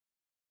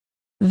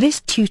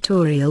This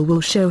tutorial will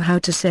show how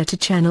to set a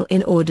channel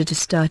in order to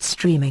start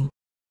streaming.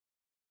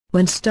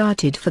 When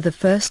started for the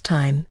first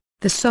time,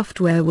 the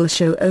software will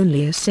show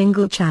only a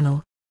single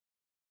channel.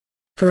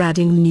 For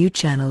adding new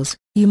channels,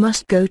 you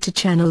must go to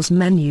Channels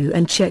menu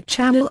and check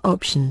Channel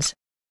Options.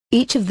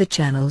 Each of the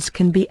channels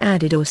can be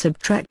added or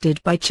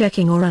subtracted by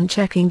checking or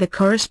unchecking the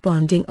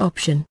corresponding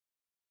option.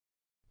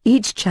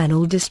 Each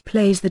channel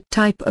displays the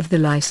type of the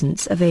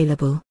license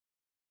available.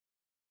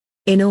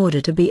 In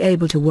order to be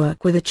able to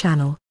work with a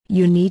channel,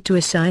 you need to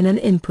assign an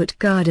input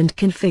card and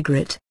configure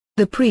it.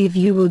 The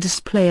preview will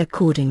display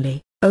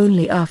accordingly,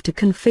 only after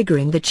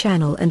configuring the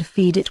channel and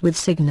feed it with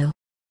signal.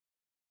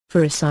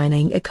 For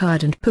assigning a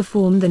card and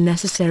perform the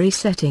necessary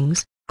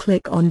settings,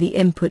 click on the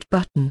Input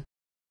button.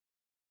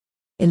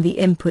 In the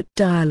Input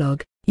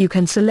dialog, you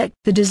can select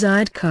the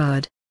desired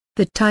card,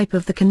 the type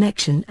of the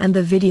connection and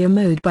the video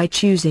mode by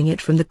choosing it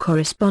from the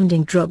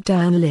corresponding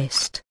drop-down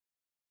list.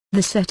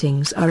 The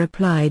settings are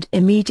applied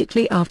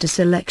immediately after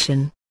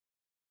selection.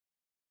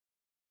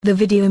 The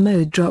video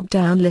mode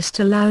drop-down list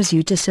allows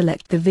you to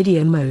select the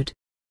video mode.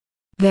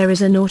 There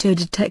is an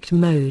auto-detect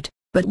mode,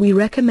 but we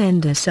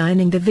recommend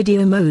assigning the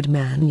video mode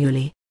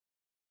manually.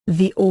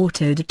 The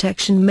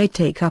auto-detection may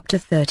take up to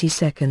 30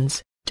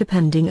 seconds,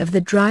 depending of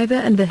the driver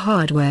and the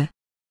hardware.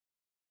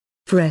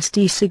 For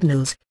SD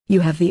signals,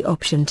 you have the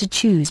option to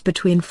choose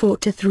between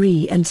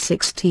 4:3 and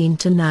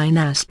 16:9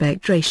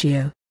 aspect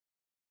ratio.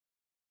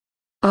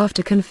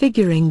 After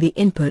configuring the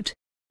input,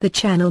 the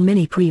channel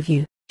mini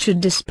preview should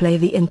display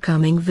the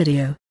incoming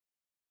video.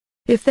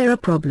 If there are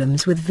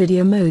problems with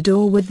video mode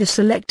or with the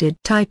selected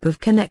type of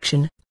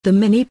connection, the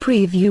mini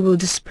preview will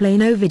display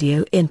no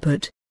video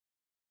input.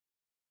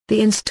 The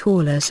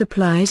installer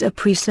supplies a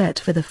preset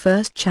for the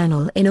first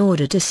channel in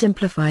order to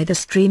simplify the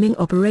streaming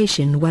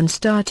operation when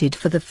started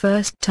for the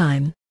first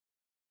time.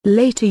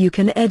 Later you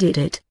can edit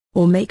it,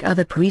 or make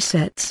other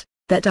presets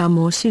that are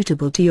more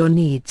suitable to your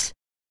needs.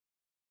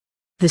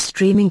 The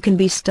streaming can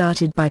be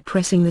started by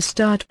pressing the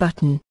Start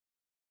button.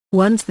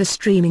 Once the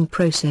streaming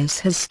process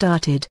has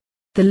started,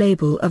 the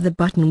label of the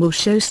button will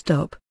show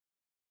Stop.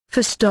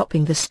 For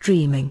stopping the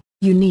streaming,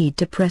 you need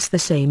to press the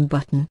same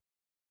button.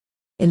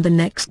 In the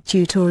next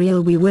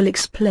tutorial we will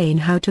explain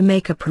how to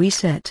make a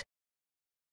preset.